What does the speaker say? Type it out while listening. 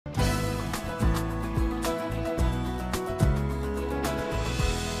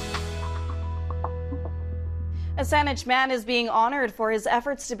A Saanich man is being honored for his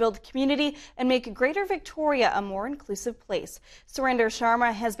efforts to build community and make Greater Victoria a more inclusive place. Surinder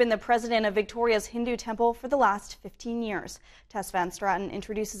Sharma has been the president of Victoria's Hindu Temple for the last 15 years. Tess Van Straten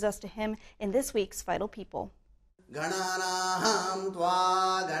introduces us to him in this week's Vital People. For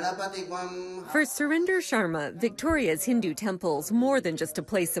Surinder Sharma, Victoria's Hindu temple's more than just a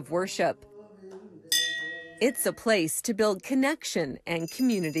place of worship. It's a place to build connection and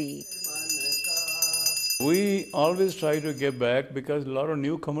community. We always try to give back because a lot of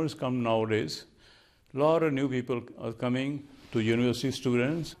newcomers come nowadays. A lot of new people are coming to university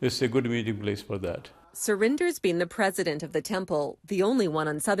students. It's a good meeting place for that. Surinder's been the president of the temple, the only one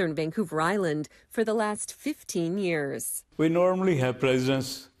on southern Vancouver Island, for the last 15 years. We normally have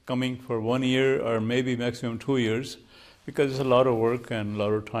presidents coming for 1 year or maybe maximum 2 years because it's a lot of work and a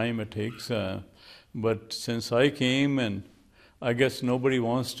lot of time it takes. But since I came, and I guess nobody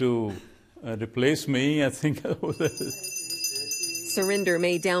wants to replace me, I think. Surinder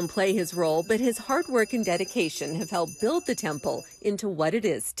may downplay his role, but his hard work and dedication have helped build the temple into what it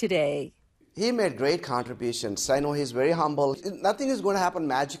is today. He made great contributions. I know he's very humble. Nothing is going to happen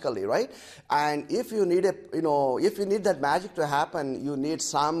magically, right? And if you need if you need that magic to happen, you need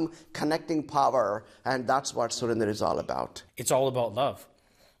some connecting power, and that's what Surinder is all about. It's all about love,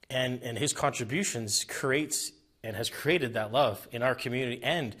 and his contributions has created that love in our community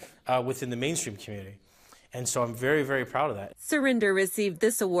and within the mainstream community. And so I'm very, very proud of that. Surinder received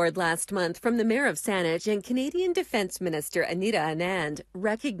this award last month from the Mayor of Saanich and Canadian Defence Minister Anita Anand,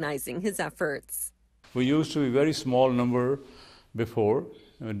 recognizing his efforts. We used to be a very small number before,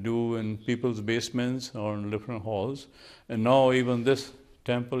 do in people's basements or in different halls. And now even this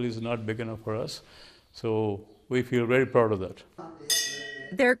temple is not big enough for us. So we feel very proud of that.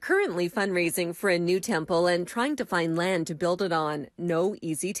 They're currently fundraising for a new temple and trying to find land to build it on. No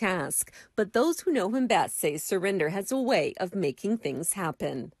easy task. But those who know him best say Surinder has a way of making things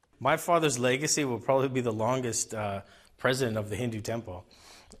happen. My father's legacy will probably be the longest president of the Hindu temple,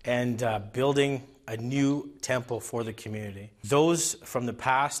 and building a new temple for the community. Those from the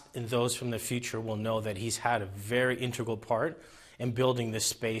past and those from the future will know that he's had a very integral part in building this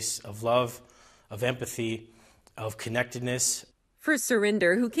space of love, of empathy, of connectedness. For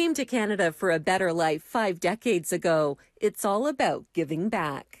Surinder, who came to Canada for a better life 5 decades ago, it's all about giving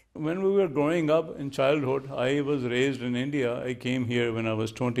back. When we were growing up in childhood, I was raised in India. I came here when I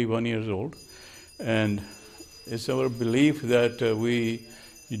was 21 years old. And it's our belief that we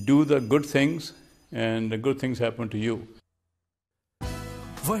do the good things and the good things happen to you.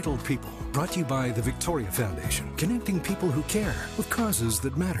 Vital People, brought to you by the Victoria Foundation, connecting people who care with causes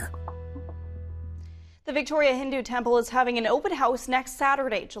that matter. The Victoria Hindu Temple is having an open house next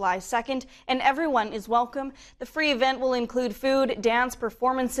Saturday, July 2nd, and everyone is welcome. The free event will include food, dance,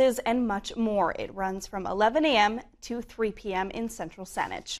 performances, and much more. It runs from 11 a.m. to 3 p.m. in Central Saanich.